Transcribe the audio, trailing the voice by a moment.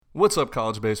What's up,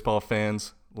 college baseball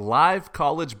fans? Live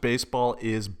college baseball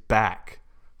is back.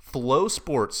 Flow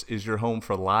Sports is your home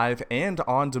for live and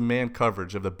on-demand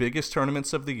coverage of the biggest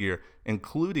tournaments of the year,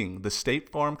 including the State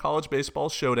Farm College Baseball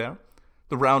Showdown,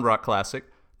 the Round Rock Classic,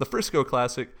 the Frisco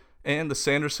Classic, and the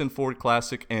Sanderson Ford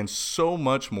Classic, and so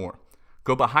much more.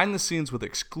 Go behind the scenes with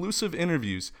exclusive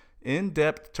interviews,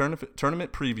 in-depth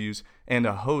tournament previews, and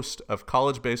a host of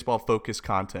college baseball-focused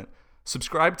content.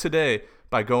 Subscribe today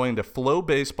by going to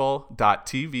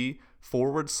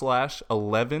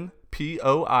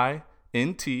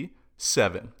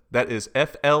flowbaseball.tv/11POINT7. That is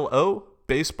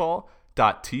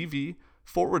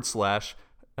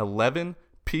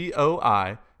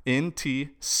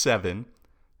FLObaseball.tv/11POINT7.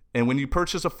 And when you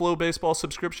purchase a Flow Baseball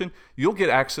subscription, you'll get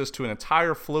access to an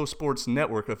entire Flow Sports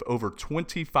network of over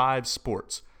 25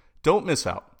 sports. Don't miss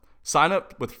out. Sign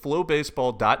up with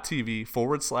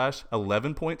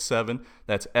flowbaseball.tv/11.7.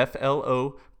 That's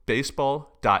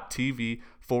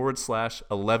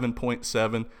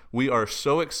FLObaseball.tv/11.7. We are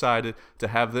so excited to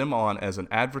have them on as an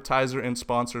advertiser and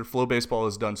sponsor. Flow Baseball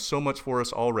has done so much for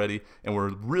us already, and we're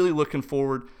really looking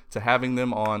forward to having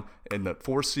them on in the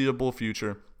foreseeable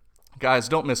future. Guys,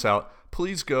 don't miss out.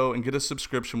 Please go and get a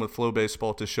subscription with Flow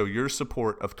Baseball to show your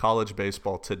support of college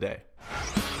baseball today.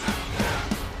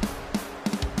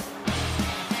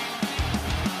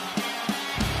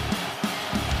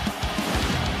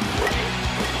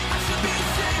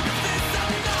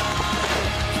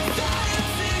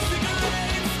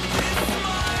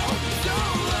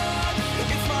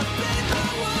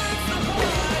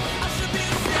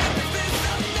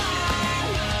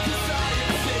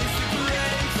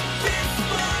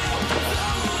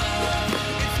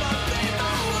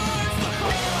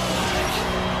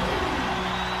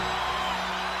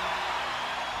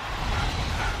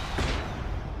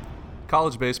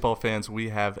 College baseball fans, we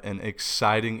have an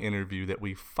exciting interview that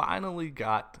we finally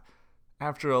got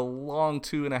after a long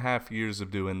 2.5 years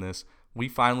of doing this. We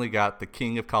finally got the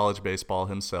king of college baseball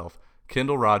himself,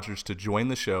 Kendall Rogers, to join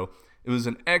the show. It was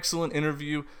an excellent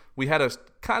interview. We had a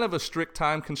kind of a strict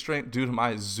time constraint due to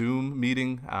my Zoom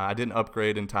meeting. I didn't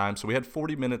upgrade in time, so we had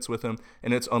 40 minutes with him,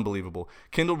 and it's unbelievable.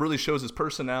 Kendall really shows his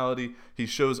personality. He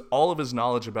shows all of his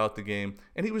knowledge about the game,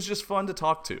 and he was just fun to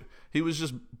talk to. He was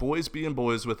just boys being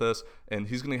boys with us, and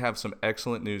he's going to have some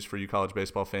excellent news for you college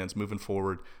baseball fans moving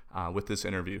forward with this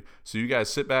interview. So you guys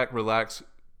sit back, relax,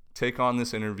 take on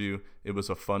this interview. It was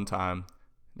a fun time.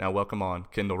 Now welcome on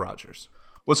Kendall Rogers.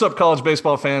 What's up, college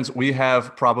baseball fans? We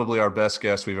have probably our best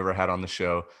guest we've ever had on the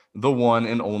show, the one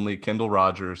and only Kendall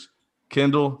Rogers.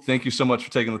 Kendall, thank you so much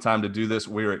for taking the time to do this.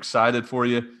 We're excited for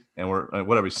you, and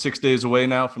we're 6 days away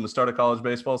now from the start of college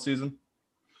baseball season?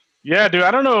 Yeah, dude, I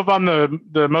don't know if I'm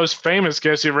the most famous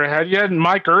guest you ever had. You had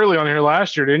Mike Early on here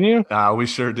last year, didn't you? We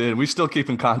sure did. We still keep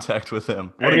in contact with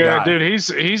him. Yeah, dude,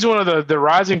 he's one of the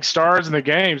rising stars in the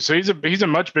game, so he's a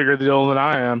much bigger deal than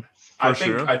I am.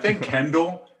 I think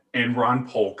Kendall and Ron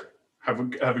Polk have a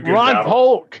good Ron battle.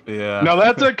 Polk. Yeah.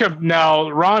 Now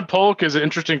Ron Polk is an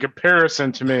interesting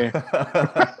comparison to me.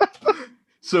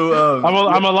 So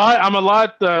I'm a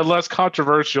lot less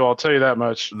controversial. I'll tell you that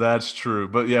much. That's true.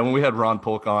 But yeah, when we had Ron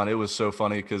Polk on, it was so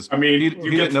funny because I mean, you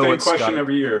get the same question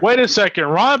every year. Wait a second,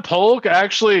 Ron Polk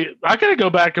actually. I gotta go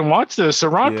back and watch this. So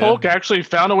Ron Polk actually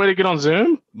found a way to get on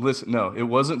Zoom. Listen, no, it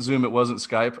wasn't Zoom. It wasn't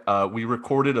Skype. We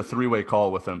recorded a 3-way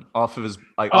call with him off of his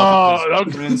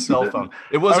cell phone.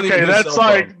 It wasn't even his cell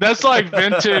phone. That's like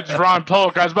vintage Ron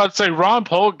Polk. I was about to say Ron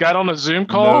Polk got on a Zoom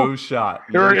call. No shot.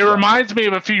 It reminds me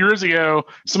of a few years ago.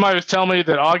 Somebody was telling me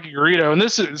that Augie Garrido, and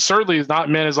this certainly is not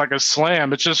meant as like a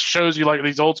slam. It just shows you like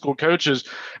these old school coaches.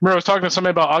 Remember, I was talking to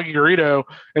somebody about Augie Garrido,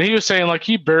 and he was saying like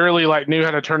he barely like knew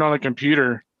how to turn on a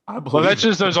computer. Well, that's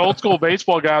just those old school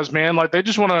baseball guys, man. Like they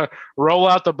just want to roll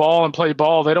out the ball and play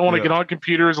ball. They don't want to get on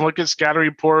computers and look at scatter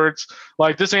reports.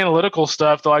 Like this analytical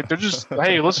stuff. They're just,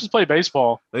 hey, let's just play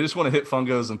baseball. They just want to hit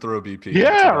fungos and throw BP.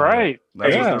 Yeah, right.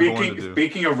 That's what they're born to do.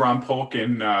 Speaking of Ron Polk,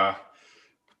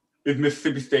 is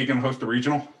Mississippi State going to host a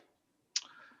regional?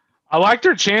 I like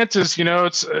their chances. You know,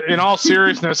 it's in all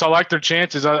seriousness. I like their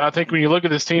chances. I think when you look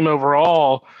at this team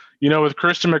overall, you know, with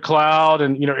Christian McLeod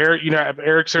and,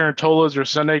 Eric Sarantolas, their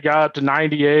Sunday guy up to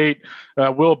 98.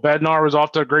 Will Bednar was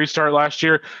off to a great start last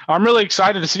year. I'm really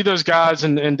excited to see those guys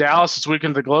in Dallas this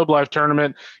weekend at the Globe Life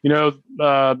tournament. You know,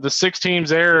 the 6 teams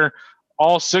there,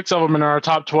 all 6 of them in our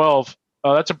top 12.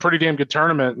 That's a pretty damn good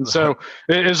tournament. And so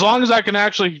as long as I can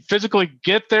actually physically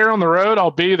get there on the road,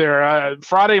 I'll be there.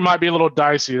 Friday might be a little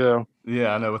dicey, though.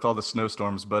 Yeah, I know, with all the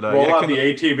snowstorms. But roll out the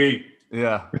ATV.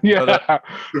 Yeah. Yeah. But,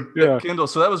 Yeah. Kendall,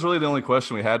 so that was really the only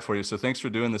question we had for you. So thanks for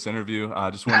doing this interview. I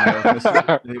just wanted to know if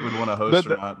Mississippi State would want to host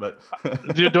or not. But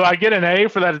do I get an A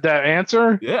for that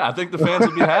answer? yeah, I think the fans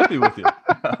would be happy with you.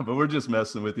 But we're just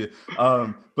messing with you.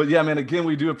 But yeah, man, again,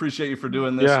 we do appreciate you for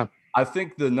doing this. Yeah. I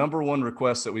think the number one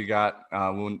request that we got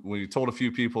when we told a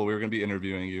few people we were going to be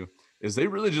interviewing you is they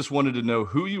really just wanted to know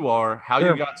who you are, how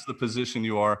you got to the position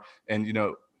you are, and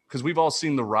because we've all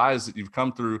seen the rise that you've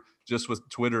come through just with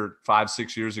Twitter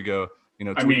 5-6 years ago,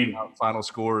 tweeting out final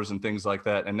scores and things like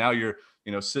that. And now you're,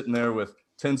 sitting there with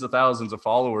tens of thousands of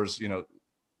followers,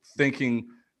 thinking,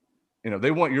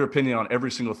 they want your opinion on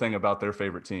every single thing about their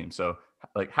favorite team. So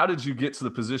like, how did you get to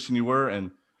the position you were,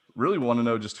 and really want to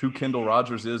know just who Kendall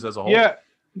Rogers is as a whole?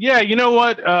 Yeah. You know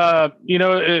what?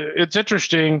 It's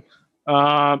interesting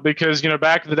because,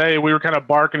 back in the day we were kind of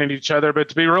barking at each other, but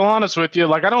to be real honest with you,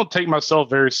 like, I don't take myself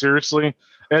very seriously,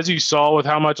 as you saw with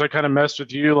how much I kind of messed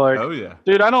with you. Like, oh yeah,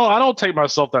 dude, I don't take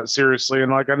myself that seriously.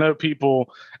 And like, I know people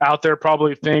out there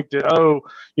probably think that,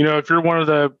 if you're one of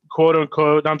the quote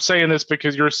unquote, I'm saying this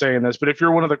because you're saying this, but if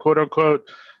you're one of the quote unquote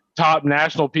top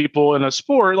national people in a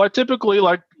sport, like, typically,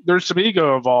 like, there's some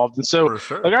ego involved. And so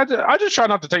like, I just try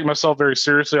not to take myself very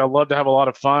seriously. I love to have a lot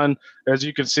of fun, as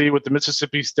you can see with the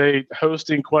Mississippi State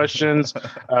hosting questions,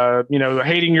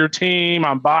 hating your team,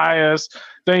 I'm biased,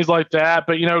 things like that.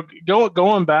 But,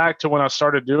 going back to when I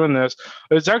started doing this,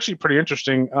 it's actually pretty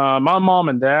interesting. My mom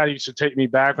and dad used to take me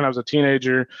back when I was a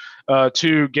teenager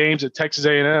to games at Texas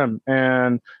A&M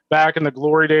and back in the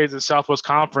glory days of Southwest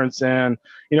Conference. And,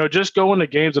 just going to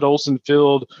games at Olsen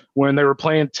Field when they were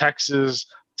playing Texas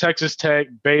Tech,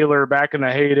 Baylor back in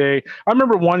the heyday. I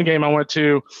remember one game I went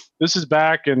to, this is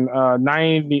back in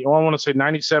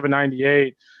 97,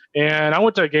 98. And I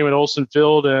went to a game at Olsen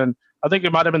Field, and I think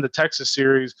it might've been the Texas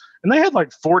series, and they had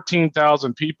like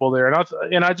 14,000 people there.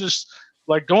 And I just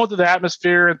like going through the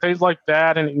atmosphere and things like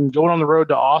that, and going on the road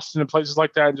to Austin and places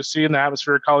like that, and just seeing the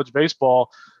atmosphere of college baseball.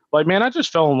 Like, man, I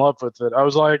just fell in love with it. I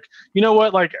was like, you know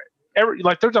what? Like,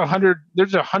 there's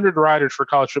 100 riders for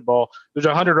college football. There's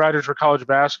 100 riders for college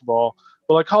basketball.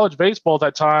 But like college baseball at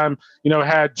that time,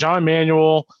 had John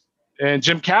Manuel and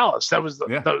Jim Callis. That was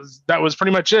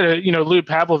pretty much it. Lou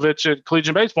Pavlovich at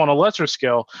collegiate baseball on a lesser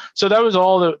scale. So that was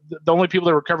all the only people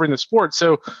that were covering the sport.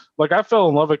 So like, I fell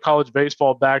in love with college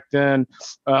baseball back then.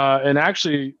 And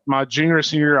actually my junior,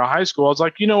 senior year of high school, I was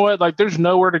like, you know what? Like, there's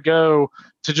nowhere to go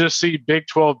to just see Big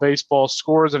 12 baseball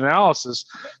scores and analysis.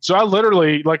 So I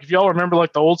literally, like, if y'all remember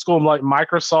like the old school, like,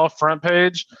 Microsoft front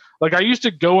page, like, I used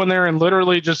to go in there and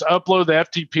literally just upload the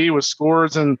FTP with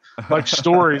scores and like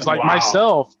stories, like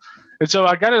myself. And so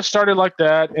I got it started like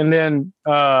that. And then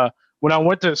when I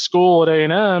went to school at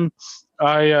A&M,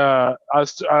 I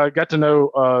got to know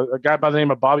a guy by the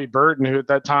name of Bobby Burton, who at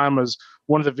that time was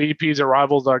one of the VPs at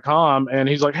Rivals.com. And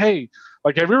he's like, hey,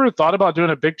 like, have you ever thought about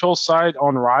doing a Big 12 site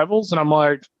on Rivals? And I'm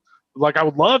like, I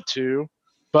would love to,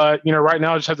 but, right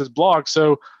now I just have this blog.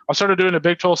 So I started doing a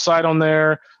Big 12 site on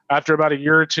there. After about a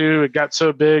year or two, it got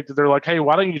so big that they're like, hey,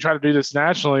 why don't you try to do this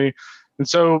nationally? And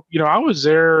so, I was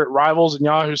there at Rivals and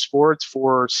Yahoo Sports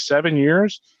for 7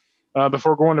 years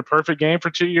before going to Perfect Game for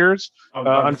 2 years.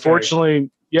 Unfortunately,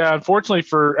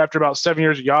 for after about 7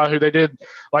 years at Yahoo, they did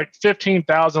like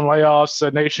 15,000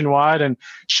 layoffs nationwide. And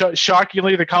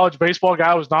shockingly, the college baseball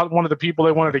guy was not one of the people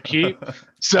they wanted to keep.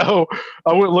 So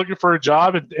I went looking for a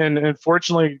job. And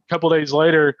unfortunately, a couple of days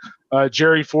later,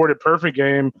 Jerry Ford at Perfect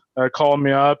Game called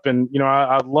me up. And,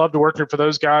 I loved working for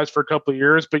those guys for a couple of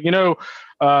years. But,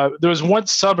 there was one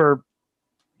summer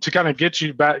to kind of get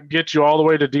you all the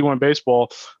way to D1 baseball.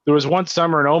 There was one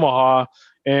summer in Omaha,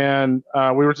 and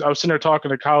I was sitting there talking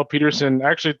to Kyle Peterson,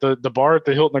 actually at the bar at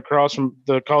the Hilton across from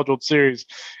the College World Series.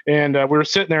 And we were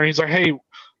sitting there, and he's like, hey,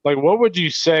 like, what would you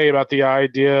say about the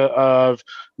idea of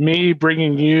me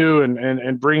bringing you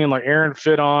and bringing like Aaron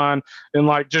Fitt on and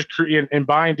like just and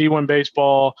buying D1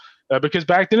 baseball? Because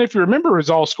back then, if you remember, it was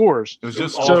all scores. It was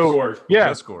just all scores.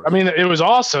 Yeah, scores. I mean, it was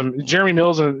awesome. Jeremy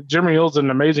Mills did an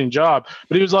amazing job.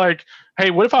 But he was like,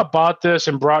 hey, what if I bought this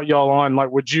and brought y'all on?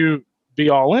 Like, would you be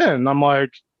all in? And I'm like,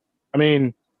 I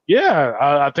mean, yeah,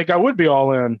 I think I would be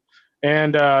all in.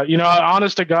 And,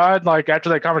 honest to God, like, after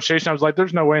that conversation, I was like,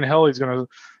 there's no way in hell he's going to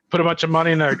put a bunch of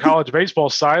money in a college baseball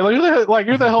side. Like,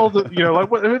 who the hell,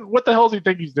 what the hell does he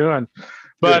think he's doing?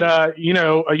 But, a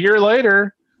year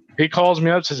later, he calls me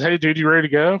up, says, hey, dude, you ready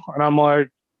to go? And I'm like,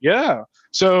 yeah.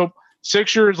 So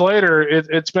 6 years later,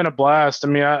 it's been a blast. I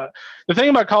mean, the thing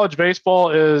about college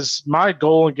baseball is my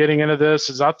goal in getting into this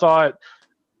is I thought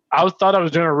I thought I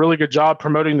was doing a really good job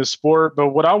promoting the sport, but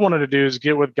what I wanted to do is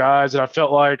get with guys that I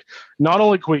felt like not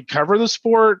only can we cover the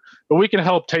sport, but we can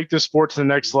help take this sport to the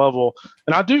next level.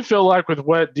 And I do feel like with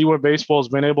what D1 Baseball has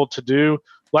been able to do,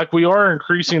 like we are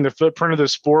increasing the footprint of the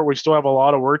sport. We still have a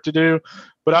lot of work to do,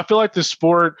 but I feel like the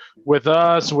sport with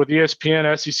us, with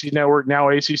ESPN, SEC Network, now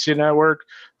ACC Network,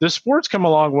 the sport's come a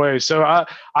long way. So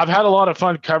I've had a lot of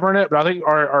fun covering it, but I think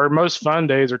our most fun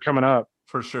days are coming up.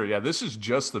 For sure. Yeah, this is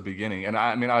just the beginning. And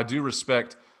I mean, I do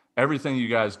respect everything you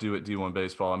guys do at D1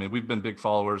 Baseball. I mean, we've been big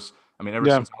followers. I mean, ever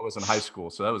since I was in high school.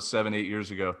 So that was 7-8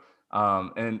 years ago.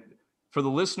 And for the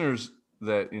listeners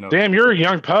that, damn, you're a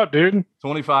young pup, dude.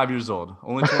 25 years old,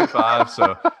 only 25.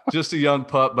 So just a young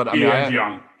pup. But I mean, he is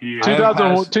young. He is.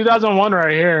 2001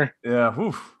 right here. Yeah.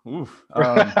 Oof.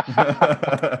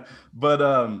 But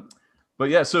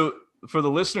yeah, so for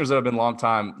the listeners that have been a long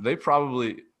time, they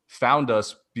probably found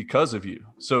us because of you.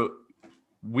 So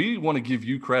we want to give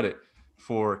you credit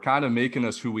for kind of making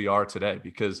us who we are today,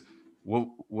 because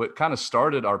what kind of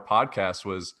started our podcast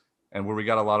was, and where we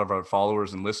got a lot of our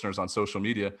followers and listeners on social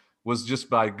media, was just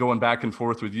by going back and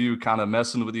forth with you, kind of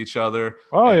messing with each other.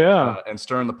 And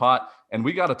stirring the pot. And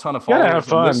we got a ton of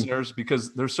followers and listeners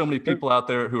because there's so many people out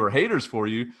there who are haters for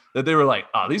you that they were like,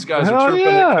 oh, these guys are chirping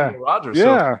at Kendall Rogers.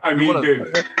 Yeah. So I mean,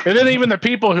 dude. And then even the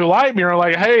people who like me are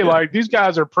like, hey, like these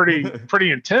guys are pretty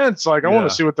intense. Like I want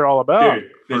to see what they're all about.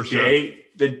 Dude,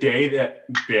 the day that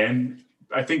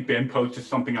I think Ben posted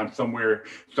something on somewhere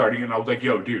starting, and I was like,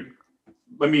 yo, dude,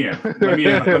 let me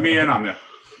in on this.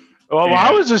 Well, I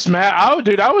was just mad. I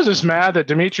was just mad that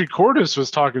Dimitri Cordes was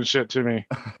talking shit to me.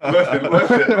 Listen.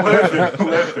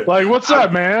 Like, what's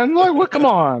up, man? Like, what? Come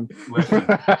on. Listen.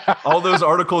 All those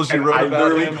articles you wrote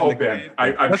about him. Told Ben.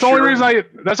 That's the only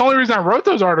reason I wrote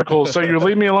those articles, so you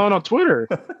leave me alone on Twitter.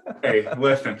 Hey,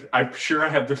 listen. I'm sure I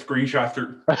have the screenshots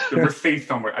or the receipt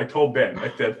somewhere. I told Ben.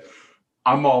 I said,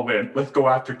 I'm all in. Let's go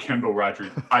after Kendall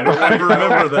Rogers. I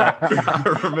remember that.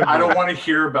 I don't want to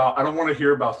hear about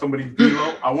somebody's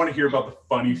velo. I want to hear about the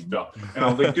funny stuff. And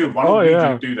I was like, dude, why don't we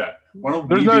just do that? Why don't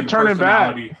There's we no be turning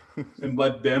back and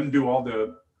let them do all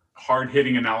the hard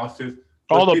hitting analysis,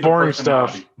 all the boring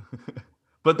stuff.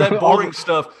 But that boring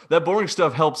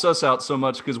stuff helps us out so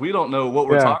much because we don't know what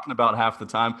we're talking about half the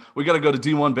time. We got to go to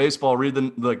D1 Baseball, read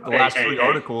the last three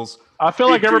articles. I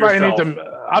feel like everybody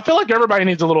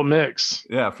needs a little mix.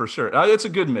 Yeah, for sure. It's a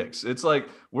good mix. It's like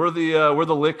we're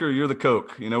the liquor, you're the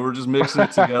Coke. We're just mixing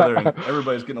it together, and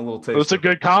everybody's getting a little taste. It's a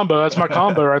good combo. That's my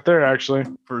combo right there, actually.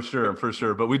 For sure.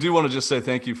 But we do want to just say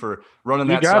thank you for running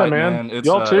that site, it, man. It's,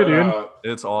 y'all too, dude.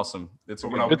 It's awesome. Go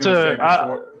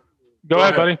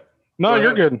ahead, buddy. No,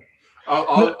 you're good.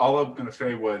 All I'm going to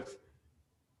say was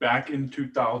back in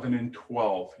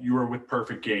 2012, you were with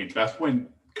Perfect Games. That's when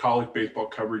college baseball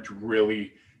coverage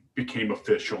really became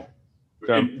official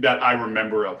that I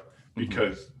remember of,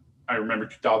 because I remember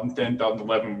 2010,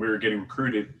 2011, we were getting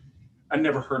recruited. I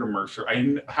never heard of Mercer.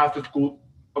 A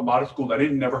lot of schools I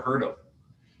didn't never heard of.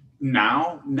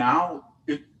 Now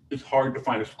it's hard to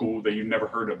find a school that you've never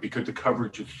heard of because the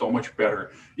coverage is so much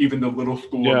better. Even the little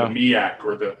school of the MEAC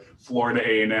or the Florida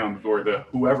A&Ms or the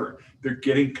whoever, they're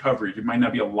getting coverage. It might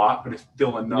not be a lot, but it's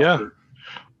still enough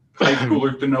for high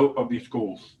schoolers to know of these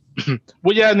schools.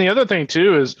 Well, yeah, and the other thing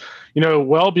too is,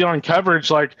 well beyond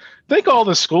coverage, like think all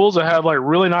the schools that have like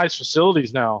really nice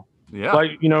facilities now. Yeah.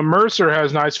 Like, Mercer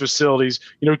has nice facilities.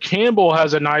 Campbell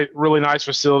has a really nice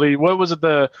facility. What was it?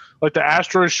 The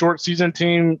Astros short season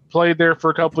team played there for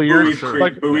a couple of years.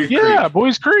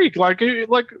 Buies Creek. Like,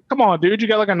 come on, dude. You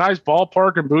got like a nice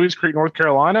ballpark in Buies Creek, North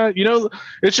Carolina.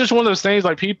 It's just one of those things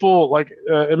like people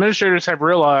administrators have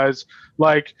realized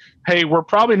like, hey, we're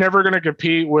probably never going to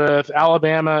compete with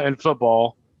Alabama in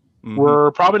football. Mm-hmm.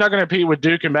 We're probably not going to compete with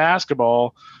Duke in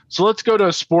basketball. So let's go to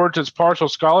a sport that's partial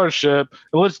scholarship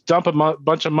and let's dump a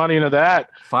bunch of money into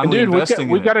that. Finally, and dude,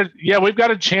 we've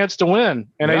got a chance to win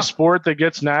in a sport that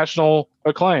gets national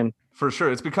acclaim. For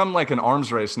sure. It's become like an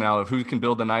arms race now of who can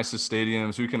build the nicest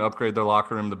stadiums, who can upgrade their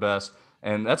locker room the best.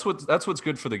 And that's what's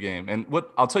good for the game. And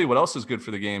I'll tell you what else is good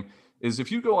for the game is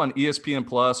if you go on ESPN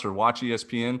Plus or watch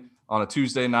ESPN on a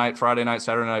Tuesday night, Friday night,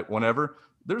 Saturday night, whenever,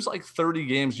 there's like 30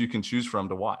 games you can choose from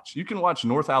to watch. You can watch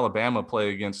North Alabama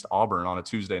play against Auburn on a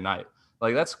Tuesday night.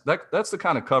 Like that's the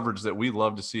kind of coverage that we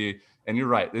love to see. And you're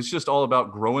right. It's just all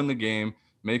about growing the game,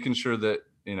 making sure that,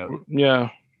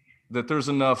 that there's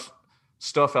enough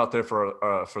stuff out there for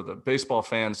the baseball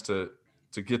fans to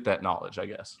get that knowledge, I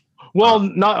guess. Well,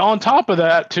 not on top of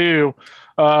that too.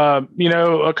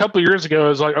 A couple of years ago, it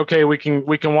was like, okay, we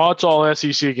can watch all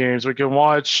SEC games, we can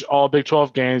watch all Big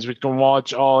 12 games, we can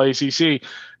watch all ACC.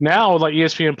 Now, like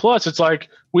ESPN Plus, it's like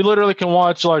we literally can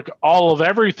watch like all of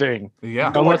everything.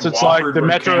 Yeah, unless it's like the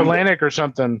Metro Atlantic or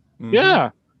something. Mm-hmm.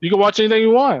 Yeah, you can watch anything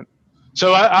you want.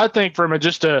 So I think from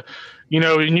just a,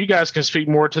 and you guys can speak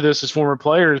more to this as former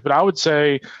players, but I would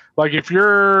say, like, if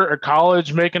you're a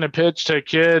college making a pitch to a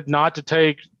kid not to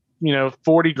take,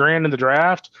 $40,000 in the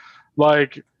draft,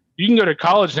 like, you can go to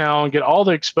college now and get all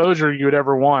the exposure you would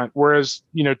ever want. Whereas,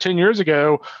 10 years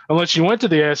ago, unless you went to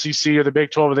the SEC or the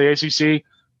Big 12 or the ACC,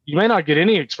 you may not get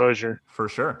any exposure. For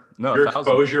sure. No, your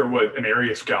exposure was an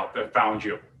area scout that found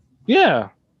you. Yeah,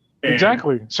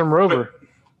 exactly. Some rover.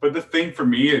 But the thing for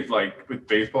me is, like, with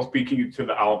baseball, speaking to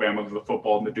the Alabamas, the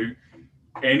football, and the Duke,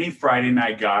 any Friday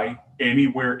night guy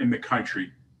anywhere in the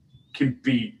country can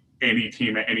beat any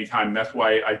team at any time. That's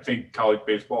why I think college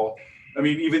baseball, I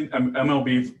mean, even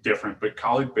MLB is different, but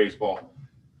college baseball,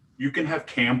 you can have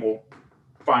Campbell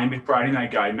find a Friday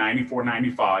night guy, 94,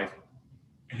 95,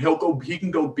 and he can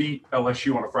go beat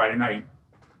LSU on a Friday night.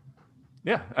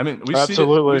 Yeah, I mean, we see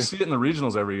it in the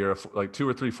regionals every year, like 2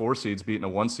 or 3 4 seeds beating a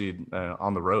 1 seed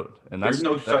on the road, and there's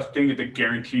no such thing as a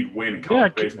guaranteed win in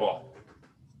college baseball.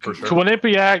 For sure.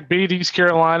 Quinnipiac beat East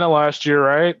Carolina last year,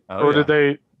 right?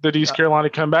 Did East Carolina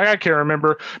come back? I can't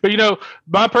remember. But,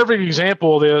 my perfect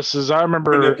example of this is I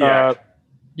remember,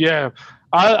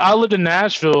 I lived in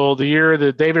Nashville the year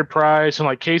that David Price and,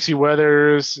 like, Casey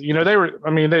Weathers, they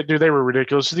were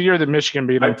ridiculous. The year that Michigan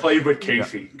beat them. I played with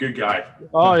Casey. Good guy.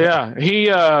 Oh, yeah. He,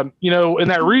 in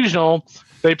that regional,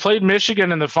 they played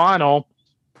Michigan in the final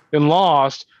and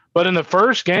lost. But in the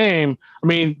first game, I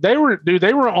mean, they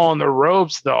were on the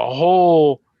ropes the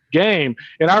whole game.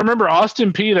 And I remember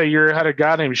Austin Peay that year had a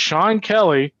guy named Sean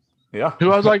Kelly. Yeah.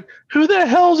 Who I was like, who the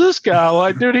hell's this guy?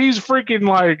 Like, dude, he's freaking,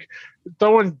 like,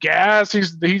 throwing gas.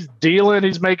 He's dealing.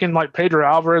 He's making, like, Pedro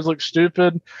Alvarez look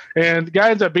stupid. And the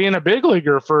guy ends up being a big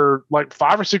leaguer for, like,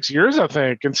 5 or 6 years, I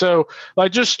think. And so,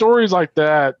 like, just stories like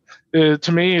that,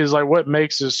 to me, is, like, what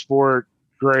makes this sport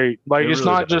great. Like, it's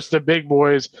really not just the big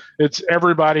boys. It's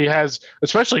everybody has,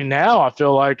 especially now, I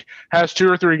feel like, has 2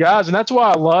 or 3 guys. And that's why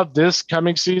I love this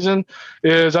coming season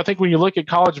is I think when you look at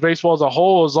college baseball as a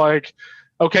whole is like,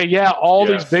 okay, yeah, all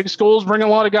these big schools bring a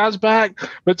lot of guys back.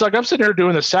 But it's like I'm sitting here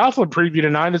doing the Southland preview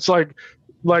tonight. It's like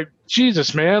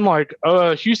Jesus, man, like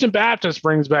Houston Baptist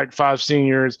brings back 5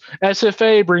 seniors.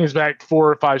 SFA brings back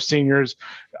 4 or 5 seniors.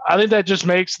 I think that just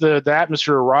makes the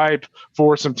atmosphere ripe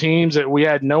for some teams that we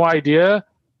had no idea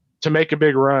to make a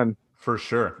big run. For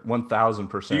sure.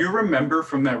 1,000%. Do you remember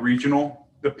from that regional,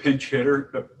 the pinch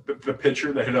hitter, the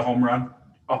pitcher that hit a home run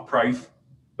off Price?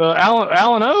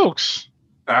 Alan Oaks.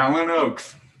 Alan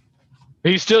Oaks.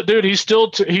 He still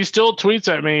tweets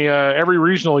at me every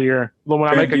regional year when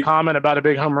I make a comment about a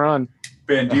big home run.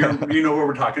 Ben, do you know what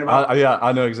we're talking about? Yeah,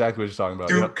 I know exactly what you're talking about.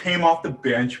 Dude came off the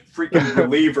bench, freaking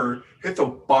reliever, hits a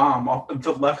bomb off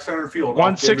into left center field.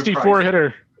 164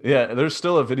 hitter. Yeah, there's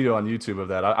still a video on YouTube of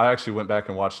that. I actually went back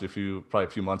and watched it probably a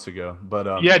few months ago.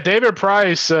 But David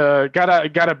Price got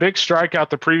a big strikeout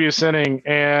the previous inning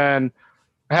and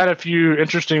had a few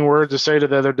interesting words to say to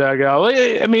the other dugout.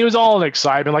 I mean, he was all in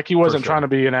excitement. Like, he wasn't trying to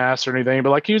be an ass or anything, but,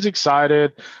 like, he was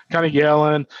excited, kind of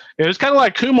yelling. It was kind of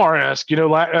like Kumar-esque,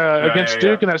 against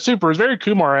Duke in that Super. It was very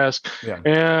Kumar-esque. Yeah.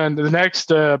 And the next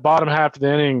bottom half of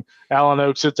the inning, Alan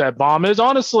Oaks hits that bomb. It was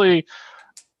honestly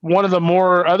one of the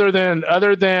more, other than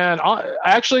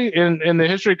actually in the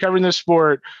history of covering this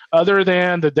sport, other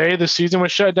than the day the season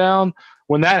was shut down,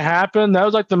 when that happened, that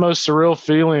was like the most surreal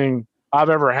feeling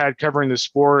I've ever had covering the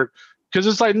sport, because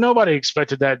it's like nobody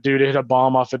expected that dude to hit a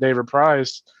bomb off of David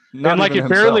Price. And like it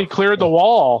barely cleared the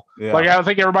wall. Yeah. Like, I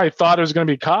think everybody thought it was going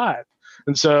to be caught.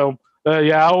 And so,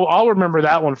 I'll remember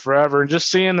that one forever. And just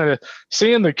seeing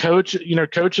the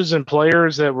coaches and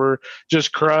players that were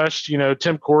just crushed,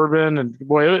 Tim Corbin, and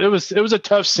boy, it was a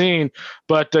tough scene,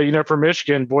 but for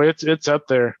Michigan, boy, it's up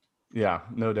there. Yeah,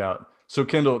 no doubt. So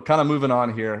Kendall, kind of moving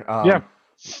on here.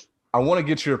 I want to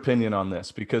get your opinion on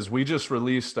this because we just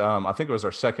released, I think it was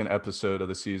our second episode of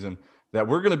the season, that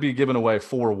we're going to be giving away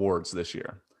 4 awards this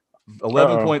year,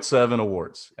 11.7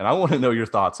 awards. And I want to know your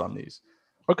thoughts on these.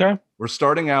 Okay. We're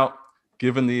starting out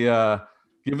giving the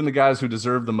guys who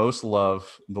deserve the most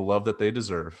love, the love that they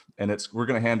deserve. And we're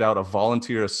going to hand out a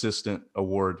volunteer assistant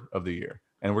award of the year.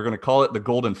 And we're going to call it the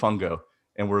Golden Fungo.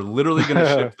 And we're literally going to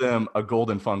ship them a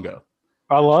Golden Fungo.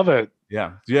 I love it.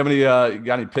 Yeah. Do you have any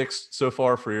got any picks so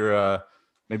far for your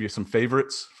maybe some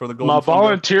favorites for the Golden Fungo?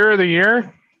 Volunteer of the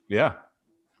year? Yeah.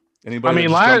 Anybody? I mean,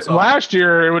 last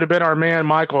year it would have been our man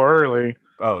Michael Early.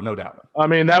 Oh, no doubt. I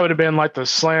mean, that would have been like the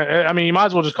slam. I mean, you might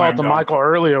as well just call it the Michael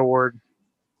Early Award.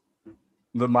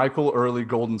 The Michael Early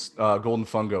Golden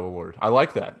Fungo Award. I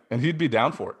like that, and he'd be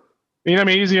down for it. You know, I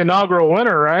mean, he's the inaugural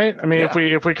winner, right? I mean,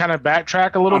 if we kind of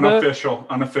backtrack a little bit,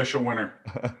 unofficial winner.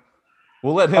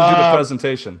 We'll let him do the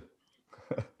presentation.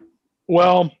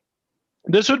 Well,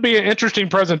 this would be an interesting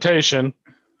presentation,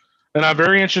 and I'm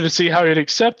very interested to see how he'd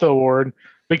accept the award.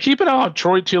 But keep an eye on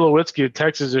Troy Tulowitzki at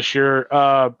Texas this year.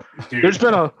 There's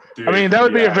been I mean, that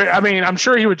would be I mean, I'm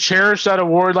sure he would cherish that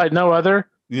award like no other.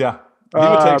 Yeah, he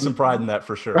would take some pride in that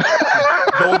for sure.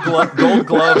 Gold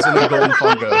gloves and the golden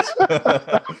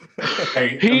fungos.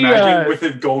 Hey, imagine with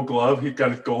his gold glove, he's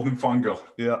got his golden fungo.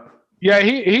 Yeah. Yeah,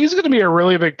 he's going to be a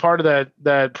really big part of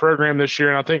that program this year,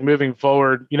 and I think moving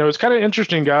forward, you know, it's kind of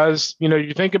interesting, guys. You know,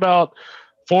 you think about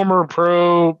former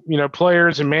pro, you know,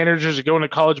 players and managers that go into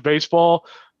college baseball.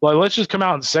 Like, let's just come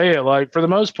out and say it. Like, for the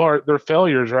most part, they're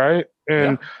failures, right?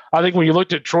 And I think when you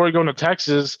looked at Troy going to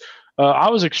Texas, I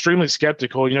was extremely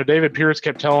skeptical. You know, David Pierce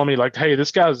kept telling me, like, hey, this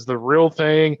guy's the real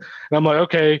thing. And I'm like,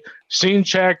 okay, seeing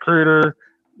Chad Kreuter,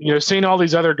 you know, seeing all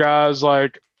these other guys,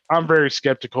 like, I'm very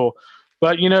skeptical.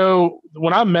 But, you know,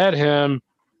 when I met him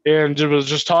and was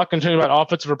just talking to him about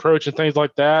offensive approach and things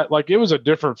like that, like, it was a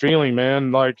different feeling,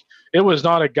 man. Like, it was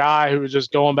not a guy who was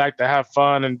just going back to have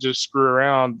fun and just screw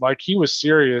around. Like, he was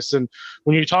serious. And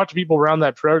when you talk to people around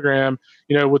that program,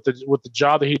 you know, with the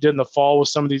job that he did in the fall with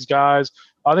some of these guys,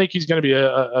 I think he's going to be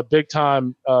a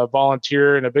big-time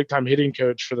volunteer and a big-time hitting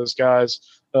coach for those guys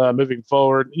moving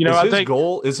forward. You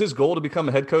know, is his goal to become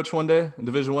a head coach one day in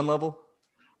Division I level?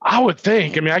 I would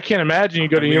think. I mean, I can't imagine you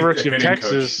go to the University of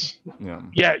Texas.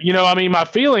 Yeah, you know, I mean, my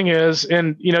feeling is,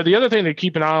 and, you know, the other thing to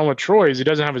keep an eye on with Troy is he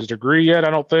doesn't have his degree yet,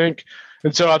 I don't think.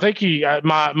 And so I think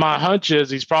my hunch is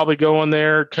he's probably going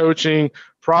there, coaching,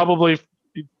 probably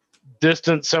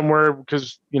distant somewhere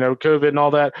because, you know, COVID and all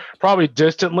that, probably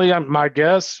distantly, my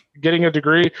guess, getting a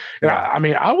degree. And I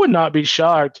mean, I would not be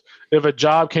shocked if a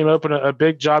job came open, a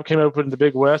big job came open in the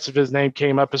Big West, if his name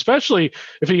came up, especially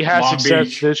if he has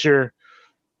success this year.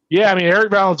 Yeah, I mean,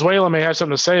 Eric Valenzuela may have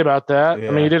something to say about that. Yeah.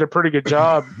 I mean, he did a pretty good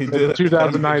job in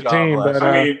 2019. But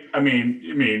I mean,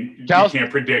 you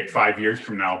can't predict 5 years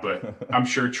from now, but I'm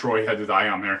sure Troy had his eye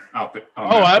on there.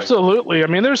 Absolutely. I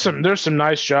mean, there's some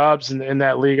nice jobs in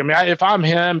that league. I mean, if I'm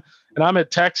him and I'm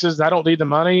at Texas and I don't need the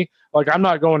money, like, I'm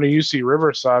not going to UC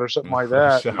Riverside or something like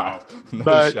that.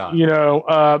 You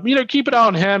know, keep it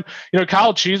on him. You know,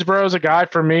 Kyle Cheeseborough is a guy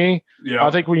for me. Yeah.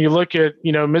 I think when you look at,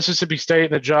 you know, Mississippi State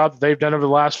and the job that they've done over the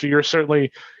last few years,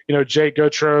 certainly, you know, Jake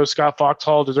Gautreaux, Scott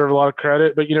Foxhall deserve a lot of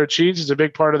credit. But, you know, Cheese is a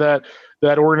big part of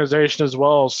that organization as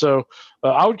well. So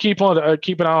I would keep an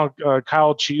eye on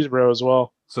Kyle Cheeseborough as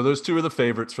well. So those two are the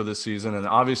favorites for this season, and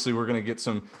obviously we're going to get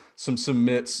some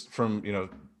submits from, you know,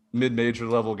 mid-major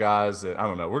level guys that, I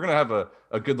don't know. We're going to have a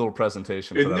good little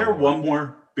presentation. Isn't there one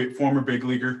more former big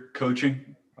leaguer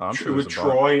coaching? I'm sure with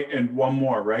Troy and one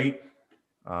more, right?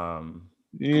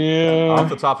 Yeah. Off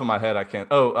the top of my head, I can't.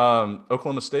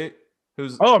 Oklahoma State?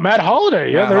 Matt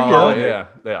Holliday. Yeah, there you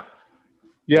go.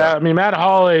 Yeah. I mean, Matt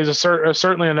Holliday is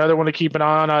certainly another one to keep an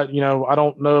eye on. I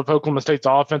don't know if Oklahoma State's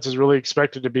offense is really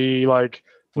expected to be like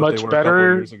much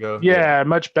better. Years ago. Yeah,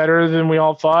 much better than we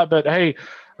all thought. But hey,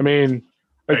 I mean,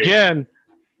 again,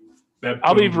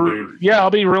 I'll be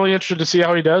really interested to see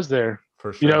how he does there.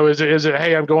 For sure. You know, is it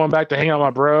hey, I'm going back to hang out with my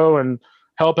bro and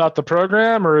help out the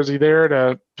program, or is he there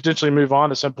to potentially move on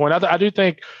at some point? I do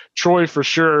think Troy for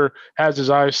sure has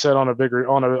his eyes set on a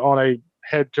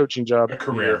head coaching job. A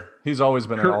career. Yeah. He's always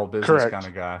been an all business kind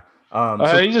of guy.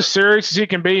 He's as serious as he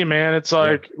can be, man. It's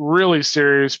really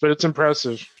serious, but it's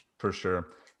impressive. For sure.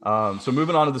 So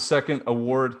moving on to the second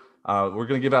award. We're going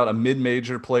to give out a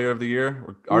mid-major player of the year.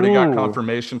 We already got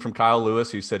confirmation from Kyle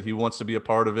Lewis. He said he wants to be a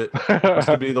part of it. He wants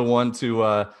to be the one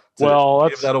to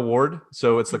give that award.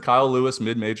 So it's the Kyle Lewis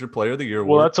mid-major player of the year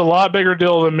award. Well, that's a lot bigger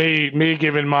deal than me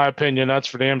giving my opinion. That's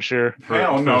for damn sure.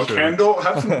 Hell no, sure. Kendall,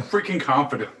 have some freaking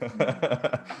confidence.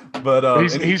 But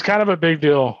he's kind of a big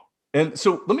deal. And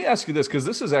so let me ask you this, because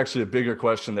this is actually a bigger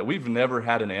question that we've never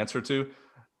had an answer to.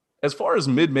 As far as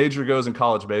mid-major goes in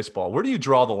college baseball, where do you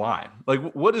draw the line?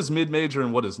 Like, what is mid-major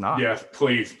and what is not? Yes,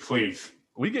 please.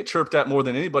 We get chirped at more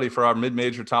than anybody for our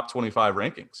mid-major top 25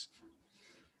 rankings.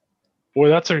 Boy,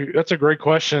 that's a great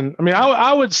question. I mean,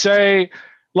 I would say,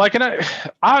 like, and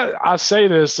I say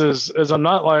this as I'm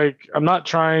not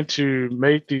trying to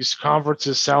make these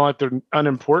conferences sound like they're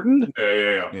unimportant.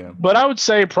 Yeah. But I would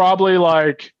say probably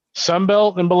like Sun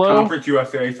Belt and below. Conference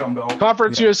USA, Sun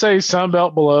Belt. USA, Sun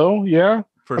Belt below. Yeah.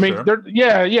 Sure.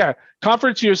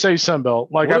 Conference USA, Sun Belt.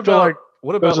 Like,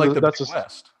 what about like the Big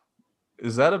West?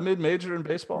 Is that a mid-major in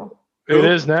baseball? It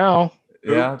is now.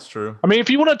 Yeah, that's true. I mean, if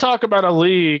you want to talk about a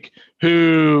league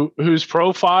whose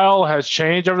profile has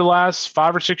changed over the last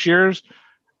 5 or 6 years,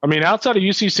 I mean, outside of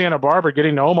UC Santa Barbara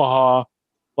getting to Omaha,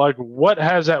 like what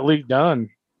has that league done?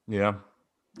 Yeah,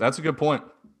 that's a good point.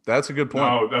 That's a good point.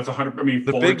 No, that's 100. I mean,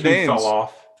 The Fullerton big names fell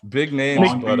off. Big names,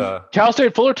 Long but Cal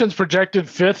State Fullerton's projected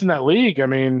 5th in that league. I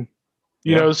mean,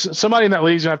 you know, somebody in that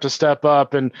league's gonna have to step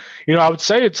up, and you know, I would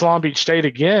say it's Long Beach State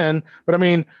again, but I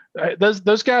mean,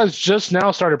 those guys just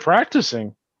now started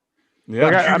practicing. yeah,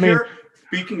 Did I you mean, hear,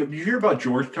 speaking of, you hear about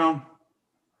Georgetown?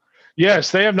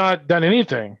 yes, they have not done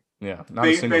anything. yeah. Not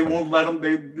a single They thing. won't let them.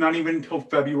 They not even until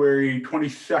February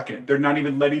 22nd. They're not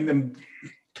even letting them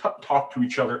talk to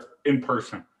each other in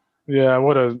person. Yeah,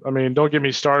 I mean, don't get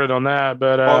me started on that,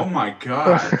 but Oh my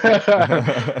God!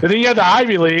 and then you have the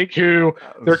Ivy League, who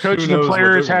their coaches and knows what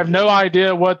players they're have gonna no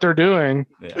idea what they're doing.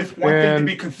 Yeah. It's one thing to And-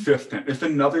 be consistent. It's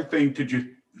another thing to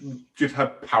just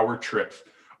have power trips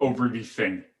over these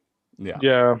things. Yeah.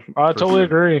 Yeah, I totally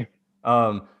sure. agree.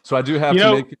 So I do have You to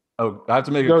know- make. Oh, I have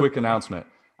to make a Go- quick announcement.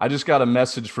 I just got a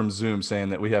message from Zoom saying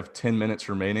that we have 10 minutes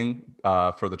remaining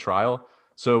for the trial.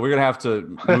 So we're gonna have to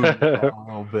move a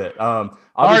little bit.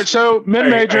 All right, so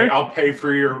mid-major. Hey, I'll pay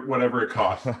for your whatever it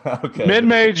costs. Okay.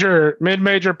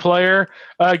 Mid-major player.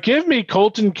 Give me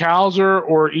Colton Cowser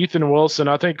or Ethan Wilson.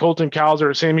 I think Colton Cowser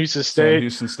at Sam Houston Sam State.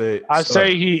 Houston State. I stud.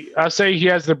 say he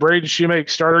has the Braden Shoemake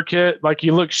starter kit. Like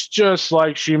he looks just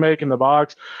like Shoemake in the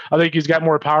box. I think he's got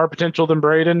more power potential than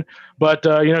Braden, but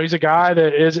you know, he's a guy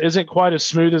that isn't quite as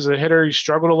smooth as a hitter. He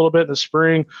struggled a little bit in the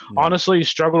spring. Yeah. Honestly, he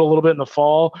struggled a little bit in the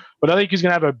fall, but I think he's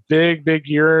going to have a big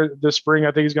year this spring.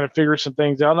 I think he's going to figure some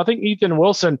things out. And I think Ethan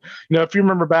Wilson, you know, if you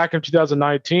remember back in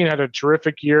 2019, had a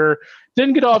terrific year.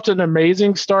 Didn't get off to an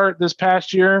amazing start this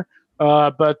past year,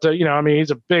 but you know, I mean,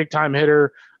 he's a big time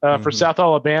hitter for Mhm. South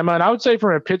Alabama. And I would say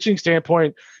from a pitching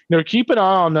standpoint, you know, keep an eye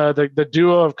on the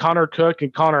duo of Connor Cook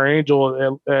and Connor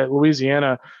Angel at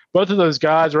Louisiana. Both of those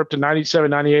guys are up to 97,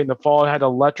 98 in the fall and had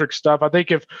electric stuff. I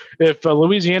think if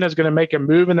Louisiana is going to make a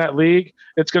move in that league,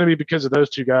 it's going to be because of those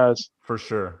two guys. For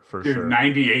sure. Dude,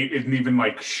 98 isn't even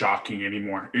like shocking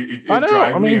anymore. It I know,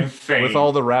 drives I me mean, insane. With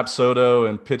all the Rapsodo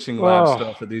and pitching lab Oh,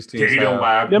 stuff that these teams data have.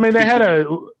 lab.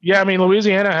 I mean,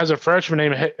 Louisiana has a freshman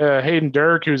named Hayden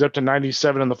Dirk who's up to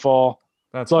 97 in the fall.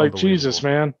 That's It's like, unbelievable. Jesus,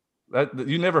 man. That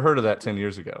you never heard of that 10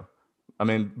 years ago. I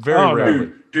mean, very Oh,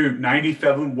 rarely. Dude,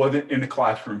 97 wasn't in the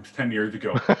classrooms 10 years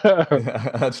ago.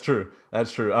 That's true.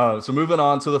 That's true. So moving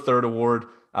on to the third award,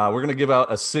 we're going to give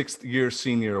out a 6th-year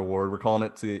senior award. We're calling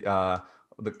it I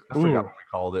forgot Ooh. what we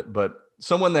called it, but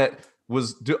someone that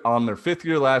was on their 5th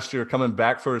year last year, coming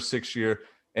back for a 6th year.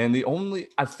 And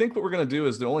I think what we're going to do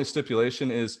is the only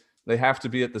stipulation is they have to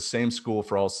be at the same school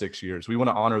for all 6 years. We want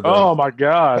to honor them. Oh, my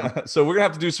God. So we're going to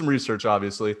have to do some research,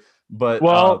 obviously. But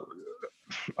Well,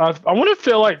 I want to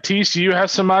feel like TCU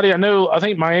has somebody. I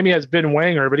think Miami has Ben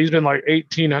Wanger, but he's been like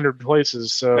 1,800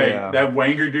 places. So Hey, Yeah. that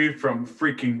Wanger dude from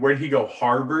freaking, where'd he go?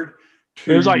 Harvard?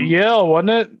 it was like Yale, wasn't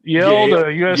it? Yale to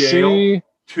USC.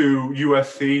 To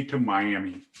USC to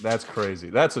Miami. that's crazy.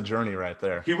 That's a journey right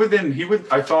there. He was,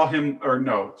 I saw him, or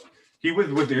no, he was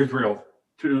with Israel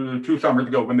two summers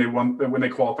ago when they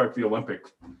qualified for the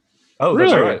Olympics. Oh,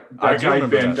 Really? that's right. I do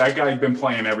remember That guy's been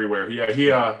playing everywhere.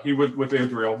 Yeah, he was with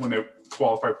Israel when they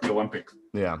qualified for the Olympics.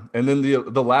 Yeah, and then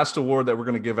the last award that we're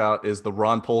going to give out is the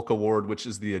Ron Polk Award, which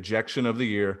is the ejection of the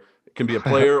year. It can be a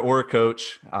player or a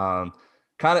coach.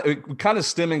 Kind of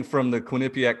stemming from the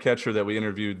Quinnipiac catcher that we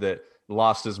interviewed that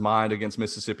lost his mind against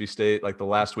Mississippi State like the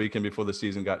last weekend before the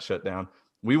season got shut down.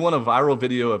 We want a viral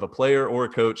video of a player or a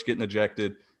coach getting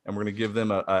ejected, and we're going to give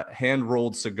them a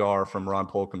hand-rolled cigar from Ron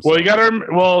Polk himself. Well, you got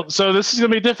to. So this is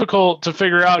going to be difficult to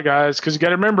figure out, guys, because you got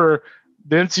to remember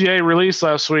the NCAA released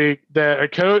last week that a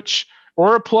coach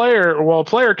or a player, a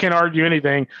player can't argue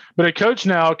anything, but a coach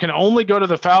now can only go to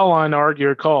the foul line to argue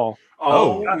a call.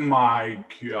 Oh my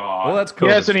God. Well, that's cool.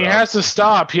 Yes, and he has to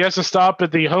stop. He has to stop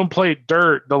at the home plate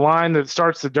dirt, the line that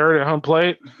starts the dirt at home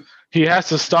plate. He has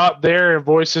to stop there and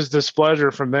voice his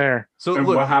displeasure from there. So And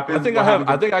look, what happens- I think what happens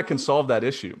I if- think I can solve that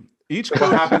issue. Each What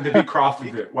coach happened if he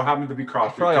crosses it? What happened if he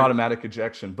crosses probably it? automatic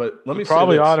ejection, but let me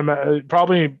Probably say this.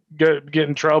 probably get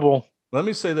in trouble. Let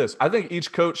me say this. I think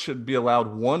each coach should be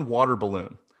allowed one water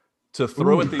balloon to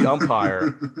throw at the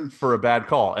umpire for a bad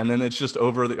call. And then it's just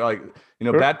over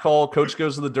bad call, coach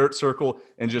goes to the dirt circle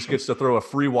and just gets to throw a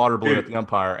free water balloon at the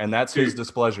umpire. And that's his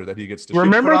displeasure that he gets to shoot.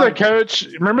 Remember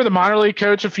put the minor league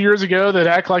coach a few years ago that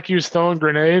acted like he was throwing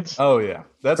grenades? Oh yeah.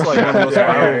 That's like one of the most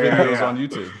viral videos on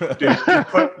YouTube.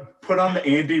 Dude, put on the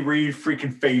Andy Reid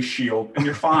freaking face shield and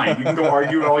you're fine. You can go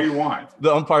argue it all you want.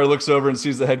 The umpire looks over and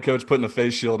sees the head coach putting a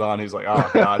face shield on. He's like,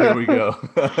 oh God, here we go.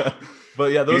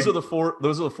 But yeah, those are the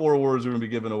four awards we're gonna be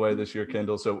giving away this year,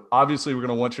 Kendall. So obviously we're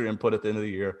gonna want your input at the end of the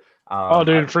year.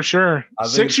 For sure.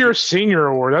 6-year senior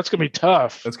award. That's gonna be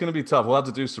tough. It's gonna be tough. We'll have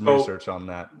to do some research on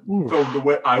that. So the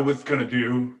way I was gonna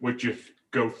do would just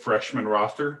go freshman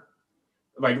roster,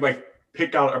 like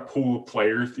pick out a pool of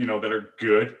players, that are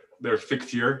good. They're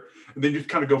 6-year, and then just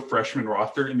kind of go freshman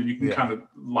roster, and then you can kind of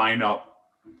line up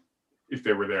if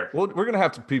they were there. Well, we're gonna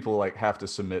have to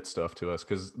submit stuff to us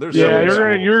because there's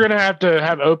you're gonna have to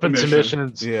have open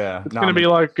submissions. Yeah, it's gonna be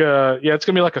like it's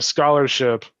gonna be like a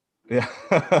scholarship. Yeah,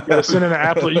 you gotta send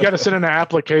in an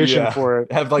application for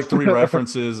it. Have like 3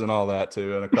 references and all that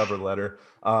too, and a cover letter.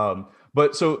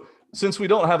 But so since we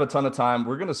don't have a ton of time,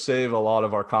 we're gonna save a lot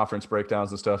of our conference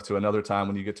breakdowns and stuff to another time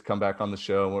when you get to come back on the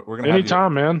show. We're gonna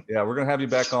anytime, man. Yeah, we're gonna have you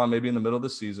back on maybe in the middle of the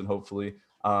season, hopefully.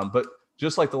 But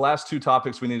just like the last 2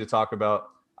 topics we need to talk about,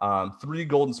 3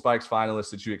 Golden Spikes finalists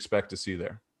that you expect to see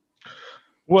there.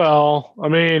 Well, I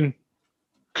mean,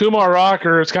 Kumar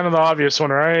Rocker is kind of the obvious one,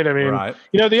 right? I mean, right.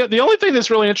 The only thing that's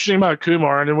really interesting about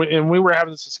Kumar, and we were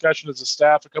having this discussion as a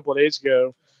staff a couple of days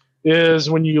ago, is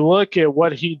when you look at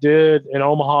what he did in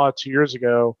Omaha 2 years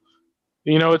ago,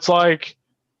 it's like,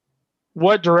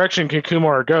 what direction can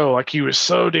Kumar go? Like, he was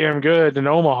so damn good in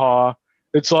Omaha.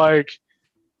 It's like,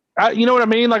 you know what I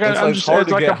mean? Like, it's hard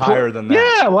to get higher than that.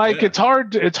 Yeah, it's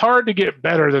hard to get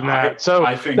better than that. So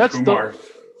I think that's Kumar.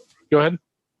 Go ahead.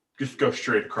 Just go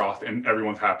straight across, and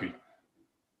everyone's happy.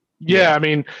 Yeah, I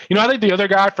mean, I think the other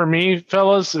guy for me,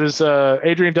 fellas, is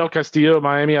Adrian Del Castillo at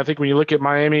Miami. I think when you look at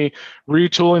Miami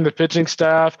retooling the pitching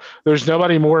staff, there's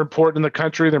nobody more important in the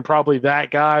country than probably that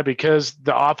guy, because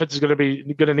the offense is going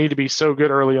to need to be so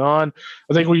good early on.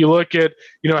 I think when you look at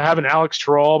having Alex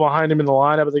Terrell behind him in the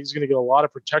lineup, I think he's going to get a lot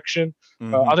of protection.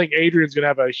 Mm-hmm. I think Adrian's going to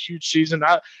have a huge season.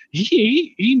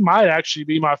 He might actually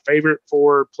be my favorite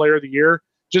for Player of the Year,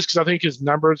 just because I think his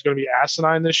number is going to be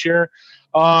asinine this year.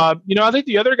 I think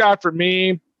the other guy for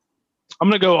me, I'm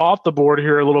going to go off the board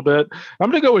here a little bit. I'm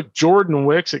going to go with Jordan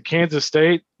Wicks at Kansas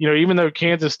State. Even though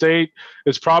Kansas State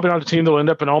is probably not a team that will end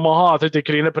up in Omaha, I think they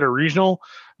could end up at a regional.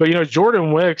 But,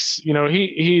 Jordan Wicks,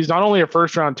 he's not only a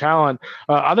first-round talent.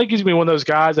 I think he's going to be one of those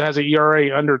guys that has an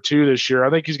ERA under 2 this year.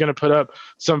 I think he's going to put up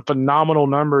some phenomenal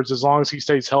numbers as long as he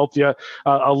stays healthy.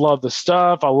 I love the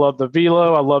stuff. I love the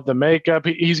velo. I love the makeup.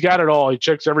 He's got it all. He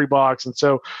checks every box. And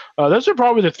so those are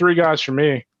probably the 3 guys for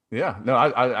me. Yeah, no,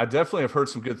 I definitely have heard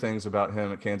some good things about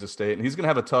him at Kansas State. And he's going to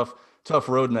have a tough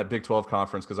road in that Big 12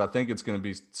 conference, because I think it's going to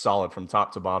be solid from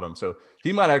top to bottom. So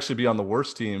he might actually be on the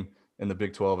worst team in the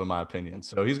Big 12, in my opinion.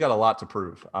 So he's got a lot to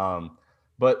prove.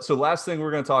 But so last thing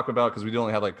we're going to talk about, because we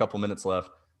only have like a couple minutes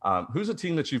left, who's a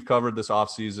team that you've covered this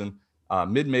offseason,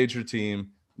 mid-major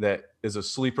team that is a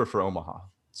sleeper for Omaha?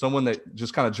 Someone that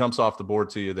just kind of jumps off the board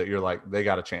to you that you're like, they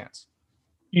got a chance.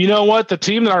 You know what? The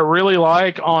team that I really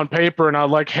like on paper, and I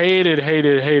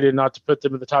hated not to put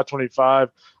them in the top 25,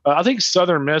 I think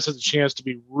Southern Miss has a chance to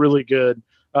be really good.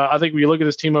 I think when you look at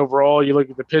this team overall, you look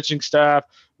at the pitching staff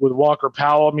with Walker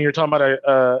Powell. I mean, you're talking about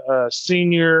a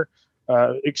senior,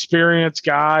 experienced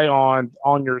guy on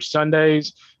your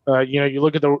Sundays. You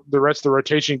look at the rest of the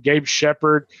rotation. Gabe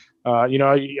Shepard.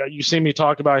 You see me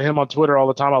talk about him on Twitter all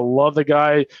the time. I love the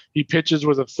guy. He pitches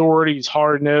with authority. He's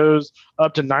hard-nosed,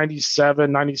 up to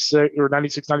 97, 96, or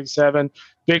 96, 97.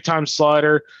 Big-time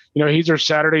slider. He's their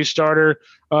Saturday starter.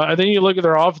 And then you look at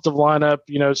their offensive lineup.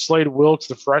 Slade Wilkes,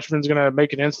 the freshman, is going to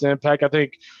make an instant impact. I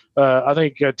think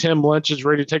Tim Lynch is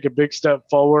ready to take a big step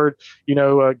forward.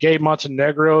 Gabe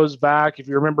Montenegro is back. If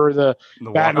you remember the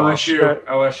Baton Rouge,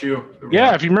 LSU.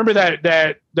 Yeah, if you remember that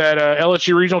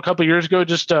LSU regional a couple of years ago,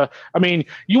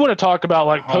 you want to talk about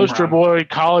like poster boy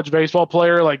college baseball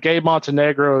player, like Gabe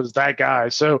Montenegro is that guy.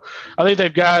 So I think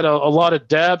they've got a lot of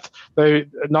depth. They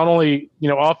not only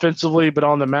offensively but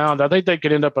on the mound. I think they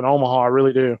could end up in Omaha. I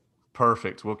really do.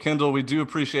 Perfect. Well, Kendall, we do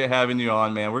appreciate having you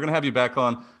on, man. We're going to have you back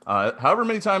on however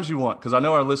many times you want, because I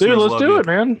know our listeners let's do it,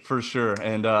 man. For sure.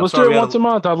 And let's do it once a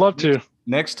month. I'd love to.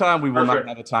 Next time, we will not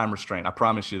have a time restraint. I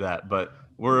promise you that. But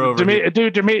we're over.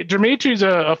 Dimitri's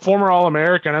a former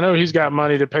All-American. I know he's got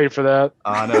money to pay for that.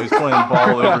 I know he's playing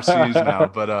ball overseas now.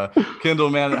 But Kendall,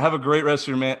 man, have a great rest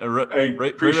of your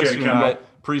great rest of your night.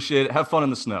 Appreciate it. Have fun in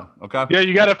the snow. Okay. Yeah,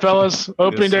 you got it, fellas.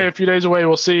 Opening day a few days away.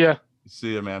 We'll see you.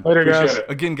 See you, man. Later, guys.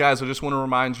 Again, guys, I just want to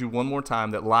remind you one more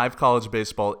time that live college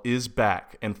baseball is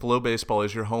back, and Flow Baseball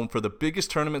is your home for the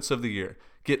biggest tournaments of the year.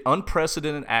 Get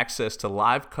unprecedented access to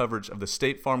live coverage of the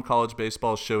State Farm College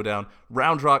Baseball Showdown,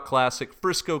 Round Rock Classic,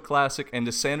 Frisco Classic, and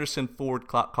the Sanderson Ford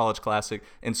College Classic,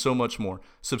 and so much more.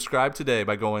 Subscribe today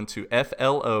by going to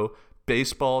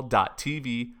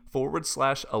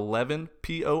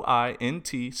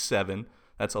flobaseball.tv/11POINT7.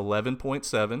 That's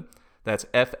 11.7. That's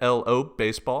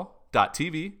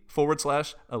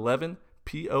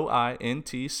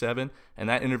flobaseball.tv/11POINT7. And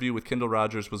that interview with Kendall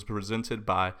Rogers was presented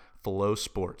by Flow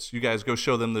Sports. You guys go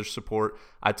show them their support.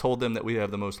 I told them that we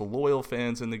have the most loyal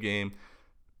fans in the game.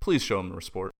 Please show them the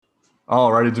support.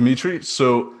 All righty, Dimitri.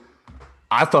 So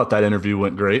I thought that interview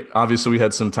went great. Obviously, we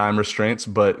had some time restraints,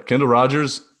 but Kendall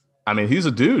Rogers, I mean, he's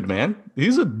a dude, man.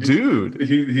 He's a dude.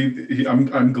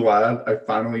 I'm glad I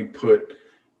finally put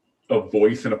a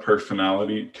voice and a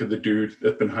personality to the dude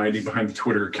that's been hiding behind the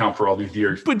Twitter account for all these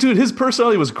years. But dude, his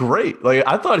personality was great. Like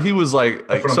I thought he was like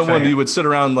someone you would sit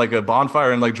around like a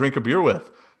bonfire and like drink a beer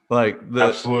with.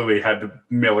 Absolutely had the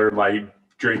Miller Lite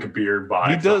drink a beer vibe.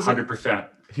 He does 100%.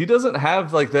 He doesn't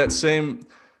have like that same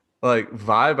like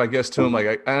vibe, I guess, to him.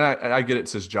 Like I get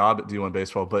it's his job at D1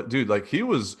 Baseball, but dude, like he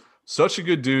was such a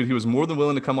good dude. He was more than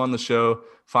willing to come on the show.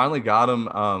 Finally got him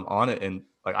on it, and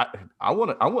like I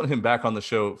want him back on the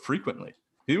show frequently.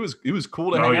 He was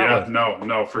cool to hang out with.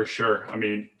 No, for sure. I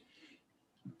mean,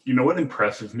 you know what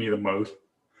impresses me the most?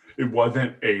 It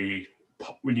wasn't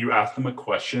when you asked him a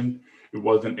question, it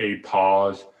wasn't a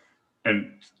pause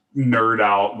and nerd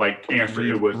out like answer.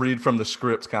 It was read from the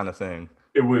script kind of thing.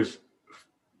 It was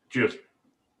just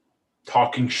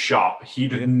talking shop. He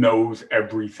just knows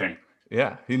everything.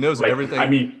 Yeah, he knows everything. I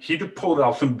mean, he just pulled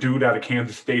out some dude out of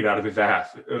Kansas State out of his ass,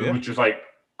 which is like,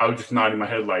 I was just nodding my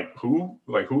head like, who?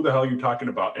 Like, who the hell are you talking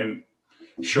about? And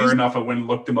sure enough, I went and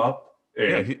looked him up.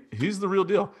 And he's the real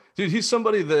deal. Dude, he's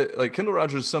somebody that, like, Kendall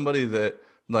Rogers is somebody that,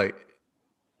 like,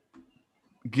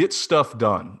 gets stuff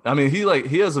done. I mean,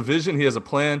 he has a vision. He has a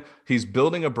plan. He's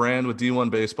building a brand with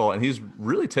D1 Baseball, and he's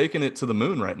really taking it to the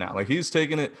moon right now. Like, he's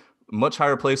taking it much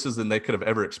higher places than they could have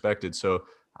ever expected. So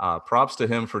props to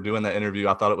him for doing that interview.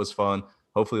 I thought it was fun.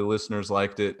 Hopefully the listeners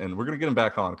liked it, and we're going to get him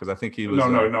back on because I think he was. No,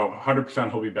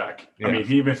 100% he'll be back. Yeah. I mean,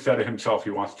 he even said it himself. He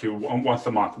wants to once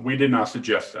a month. We did not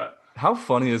suggest that. How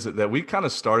funny is it that we kind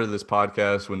of started this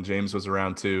podcast when James was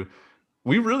around too?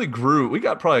 We really grew. We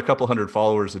got probably a couple hundred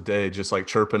followers a day just like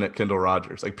chirping at Kendall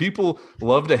Rogers. Like people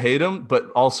love to hate him,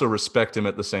 but also respect him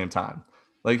at the same time.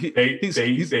 Like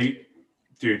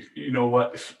dude, you know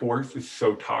what? Sports is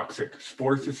so toxic.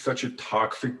 Sports is such a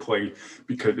toxic place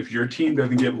because if your team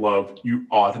doesn't get love, you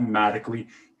automatically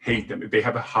hate them. If they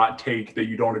have a hot take that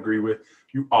you don't agree with,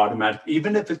 you automatically,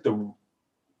 even if it's the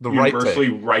universally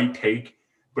right take,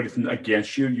 but it's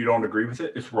against you, you don't agree with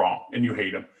it, it's wrong and you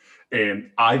hate them. And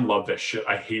I love that shit.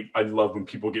 I love when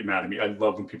people get mad at me. I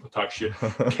love when people talk shit.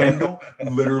 Kendall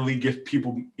literally gets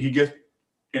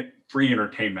free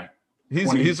entertainment.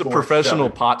 He's a professional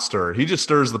pot stirrer. He just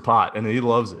stirs the pot and he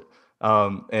loves it.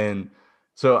 And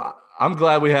so I'm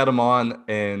glad we had him on,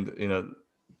 and you know,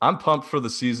 I'm pumped for the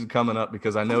season coming up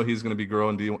because I know he's going to be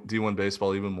growing D1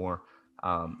 baseball even more.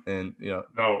 And you know,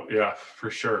 oh yeah,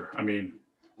 for sure. I mean,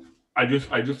 I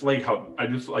just like how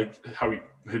his vibes.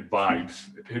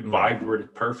 His vibes were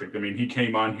perfect. I mean, he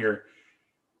came on here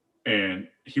and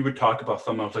he would talk about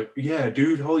something. I was like, yeah,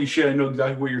 dude, holy shit, I know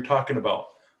exactly what you're talking about.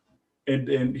 And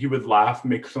then he would laugh,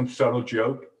 make some subtle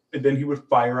joke, and then he would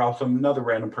fire out another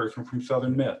random person from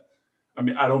Southern Miss. I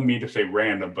mean, I don't mean to say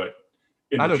random, but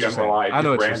in the general eye, I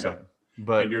know what random. You're saying.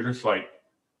 But and you're just like,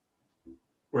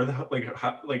 where the hell?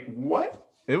 Like what?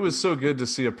 It was so good to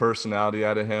see a personality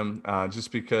out of him,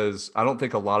 just because I don't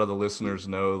think a lot of the listeners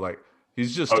know. Like,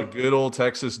 he's just a good old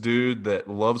Texas dude that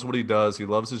loves what he does. He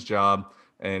loves his job,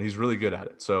 and he's really good at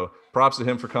it. So props to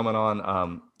him for coming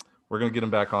on. We're gonna get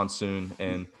him back on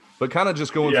soon, but kind of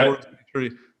just going forward,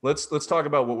 let's talk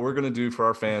about what we're going to do for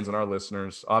our fans and our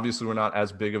listeners. Obviously, we're not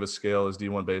as big of a scale as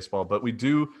D1 Baseball, but we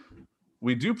do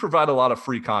provide a lot of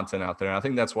free content out there. And I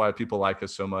think that's why people like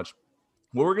us so much.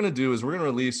 What we're going to do is we're going to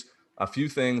release a few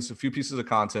pieces of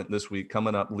content this week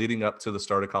coming up, leading up to the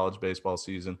start of college baseball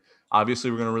season.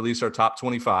 Obviously, we're going to release our top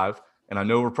 25, and I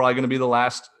know we're probably going to be the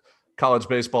last college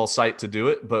baseball site to do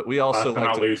it, but we also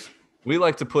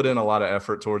like to put in a lot of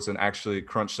effort towards and actually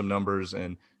crunch some numbers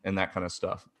and that kind of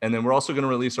stuff. And then we're also going to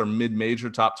release our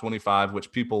mid-major top 25,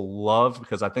 which people love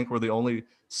because I think we're the only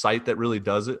site that really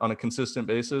does it on a consistent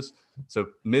basis. So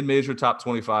mid-major top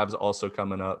 25 is also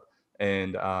coming up.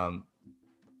 And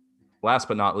last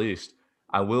but not least,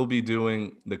 I will be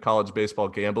doing the college baseball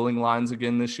gambling lines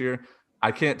again this year.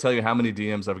 I can't tell you how many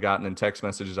DMs I've gotten and text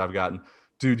messages I've gotten.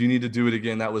 Dude, you need to do it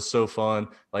again. That was so fun.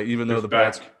 Like, even though the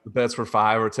bets were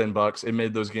 $5 or $10, it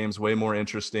made those games way more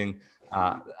interesting.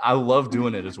 I love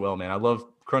doing it as well, man. I love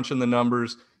crunching the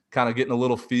numbers, kind of getting a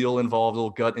little feel involved, a little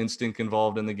gut instinct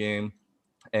involved in the game.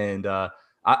 And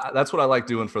That's what I like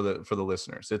doing for the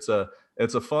listeners. It's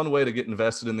a fun way to get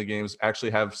invested in the games,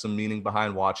 actually have some meaning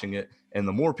behind watching it. And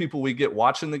the more people we get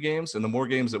watching the games and the more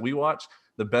games that we watch,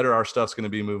 the better our stuff's going to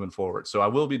be moving forward. So I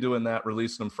will be doing that,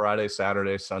 releasing them Friday,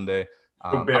 Saturday, Sunday.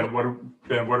 So Ben, what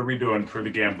are we doing for the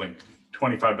gambling?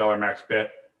 $25 max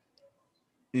bet.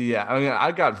 Yeah, I mean,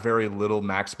 I got very little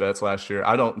max bets last year.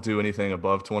 I don't do anything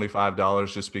above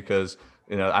 $25 just because,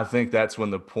 I think that's when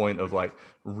the point of like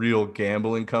real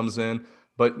gambling comes in.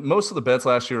 But most of the bets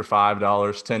last year were $5,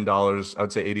 $10. I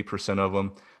would say 80% of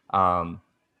them.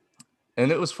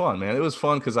 And it was fun, man. It was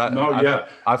fun because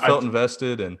I felt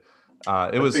invested, and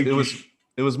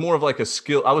it was more of like a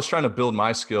skill. I was trying to build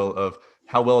my skill of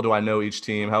how well do I know each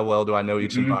team, how well do I know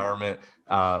each environment.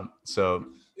 So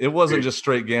it wasn't just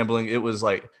straight gambling. It was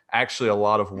like actually a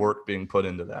lot of work being put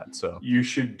into that. So you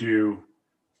should do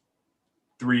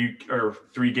three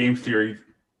game theory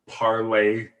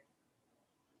parlay.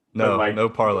 No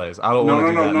parlays. I don't want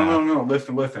to do that now. No.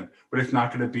 Listen. But it's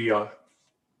not going to be a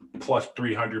plus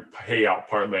 300 payout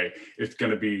parlay. It's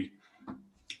going to be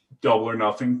double or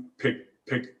nothing. Pick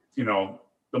the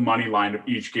money line of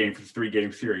each game for the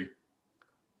 3-game series.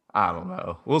 I don't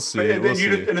know. We'll see. And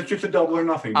it's just a double or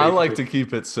nothing. Basically. I like to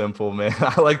keep it simple, man.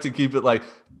 I like to keep it like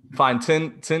find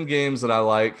 10 games that I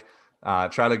like.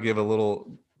 Try to give a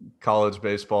little college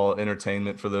baseball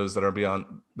entertainment for those that are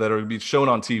be shown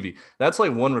on TV. That's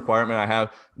like one requirement I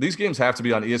have. These games have to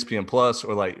be on ESPN Plus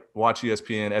or like watch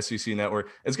ESPN, SEC Network.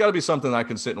 It's got to be something I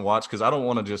can sit and watch because I don't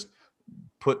want to just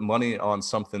put money on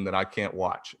something that I can't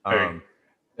watch.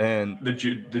 And the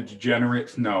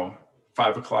degenerates know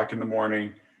 5 o'clock in the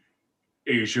morning,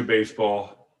 Asia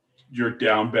baseball, you're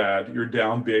down bad, you're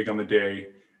down big on the day.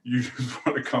 You just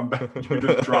want to come back, you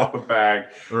just drop a bag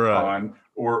on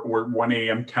or 1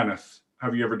 a.m. tennis.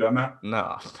 Have you ever done that?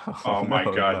 No. Oh my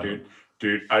God, no.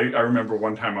 Dude. I remember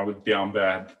one time I was down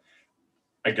bad.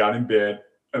 I got in bed,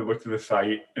 I looked at the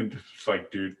site and just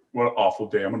like, dude, what an awful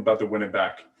day. I'm about to win it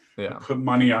back. Yeah. I put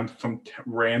money on some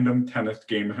random tennis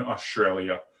game in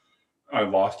Australia. I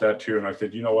lost that too. And I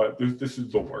said, you know what? This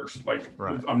is the worst. Like,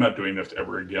 I'm not doing this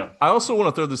ever again. I also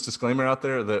want to throw this disclaimer out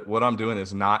there that what I'm doing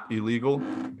is not illegal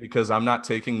because I'm not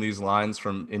taking these lines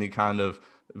from any kind of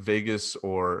Vegas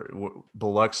or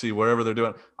Biloxi, wherever they're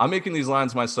doing. I'm making these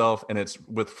lines myself, and it's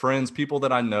with friends, people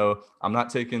that I know. I'm not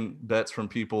taking bets from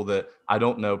people that I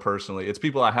don't know personally. It's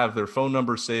people I have their phone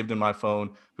number saved in my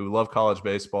phone who love college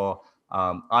baseball.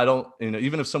 I don't,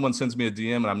 even if someone sends me a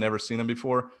DM and I've never seen them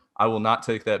before, I will not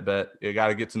take that bet. You got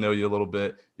to get to know you a little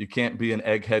bit. You can't be an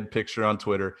egghead picture on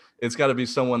Twitter. It's got to be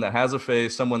someone that has a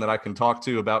face, someone that I can talk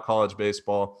to about college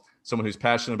baseball, someone who's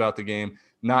passionate about the game,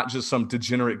 not just some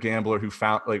degenerate gambler who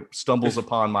stumbles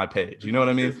upon my page. You know what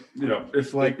I mean?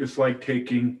 It's like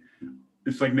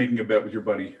making a bet with your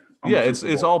buddy. Yeah,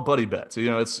 it's all buddy bets.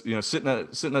 It's sitting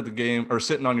at the game or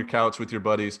sitting on your couch with your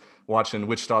buddies watching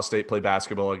Wichita State play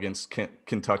basketball against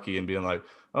Kentucky and being like,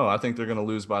 oh, I think they're going to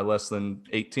lose by less than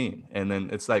 18. And then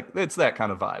it's that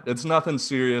kind of vibe. It's nothing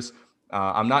serious.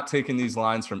 I'm not taking these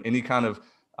lines from any kind of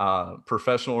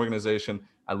professional organization.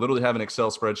 I literally have an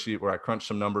Excel spreadsheet where I crunch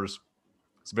some numbers.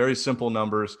 It's very simple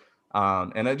numbers.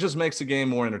 And it just makes the game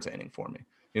more entertaining for me.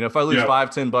 If I lose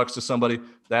 $5-10 to somebody,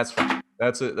 that's fine.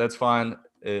 That's fine.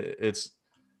 It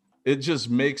just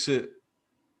makes it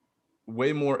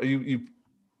way more.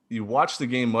 You watch the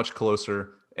game much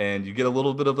closer and you get a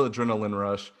little bit of an adrenaline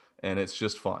rush, and it's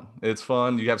just fun. It's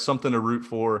fun. You have something to root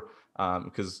for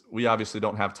because we obviously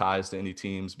don't have ties to any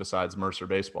teams besides Mercer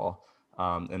baseball.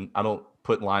 And I don't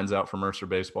put lines out for Mercer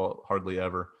baseball hardly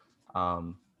ever.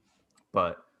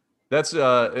 But that's,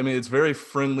 it's very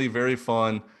friendly, very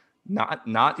fun,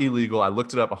 not illegal. I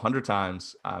looked it up 100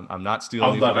 times. I'm not stealing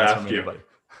any lines from anybody.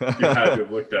 You had to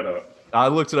look that up. I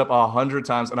looked it up 100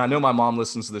 times, and I know my mom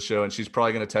listens to the show, and she's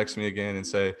probably going to text me again and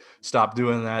say, stop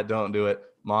doing that. Don't do it.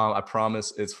 Mom, I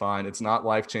promise it's fine. It's not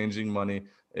life-changing money.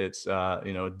 It's,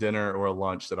 a dinner or a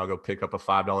lunch that I'll go pick up a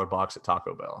 $5 box at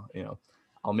Taco Bell.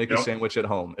 I'll make a sandwich at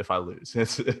home if I lose.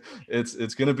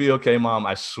 It's going to be okay, Mom.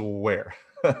 I swear.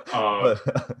 But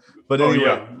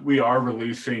anyway. We are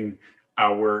releasing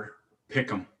our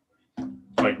Pick'em.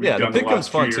 The Pick'em's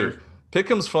fun too.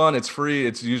 Pick'em's fun. It's free.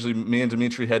 It's usually me and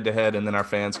Dimitri head to head, and then our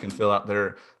fans can fill out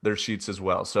their sheets as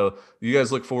well. So you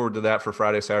guys look forward to that for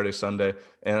Friday, Saturday, Sunday.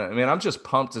 And I'm just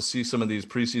pumped to see some of these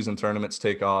preseason tournaments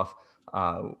take off.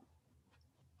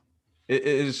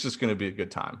 It's just going to be a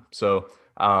good time. So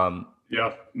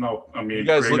you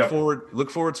guys look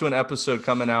forward to an episode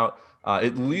coming out.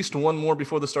 At least one more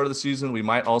before the start of the season. We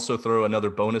might also throw another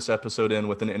bonus episode in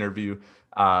with an interview.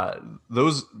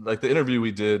 Those like the interview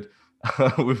we did.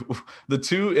 The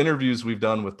 2 interviews we've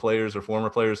done with players or former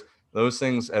players Those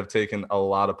things have taken a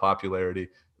lot of popularity.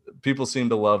 People seem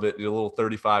to love it. A little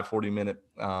 35, 40-minute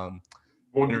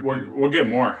We'll get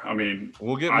more. I mean,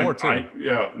 we'll get more too.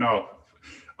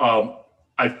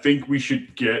 I think we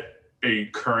should get a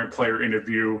current player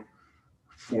interview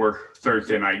for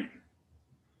Thursday night.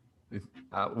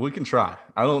 We can try.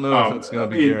 I don't know if it's going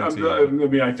to be guaranteed. I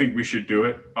mean, I think we should do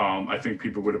it. I think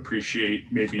people would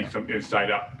appreciate maybe some inside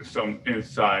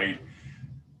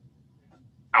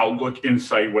outlook,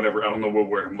 insight, whatever. I don't know what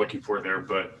word I'm looking for there,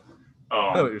 but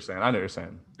I know what you're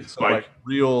saying. It's like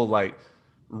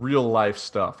real life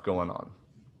stuff going on.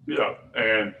 Yeah,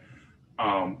 and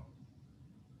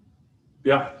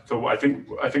so I think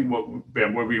what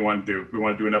we want to do, we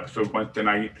want to do an episode Wednesday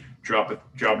night, drop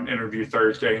an interview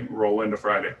Thursday, roll into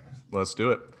Friday. Let's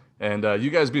do it. And you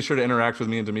guys be sure to interact with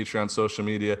me and Dimitri on social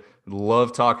media.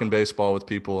 Love talking baseball with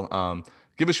people.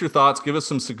 Give us your thoughts. Give us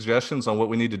some suggestions on what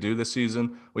we need to do this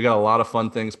season. We got a lot of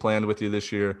fun things planned with you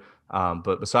this year.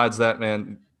 But besides that,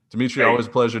 man, Dimitri, always a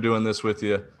pleasure doing this with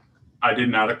you. I did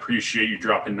not appreciate you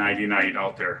dropping 99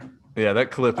 out there. Yeah, that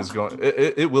clip is going.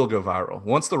 It will go viral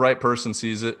once the right person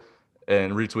sees it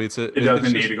and retweets it. It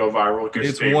doesn't need to go viral.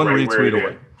 It's one retweet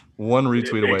away. One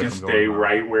retweet away from going viral. It can stay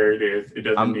right where it is. It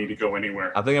doesn't need to go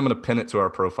anywhere. I think I'm going to pin it to our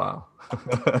profile.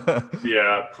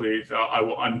 Yeah, please. I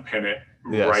will unpin it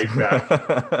right back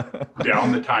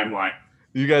down the timeline.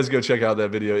 You guys go check out that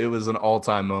video. It was an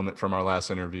all-time moment from our last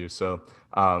interview. So,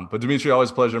 but Dimitri, always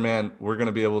a pleasure, man. We're going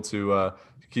to be able to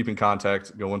keep in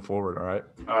contact going forward. All right.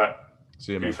 All right.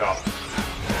 See you, man. Peace out.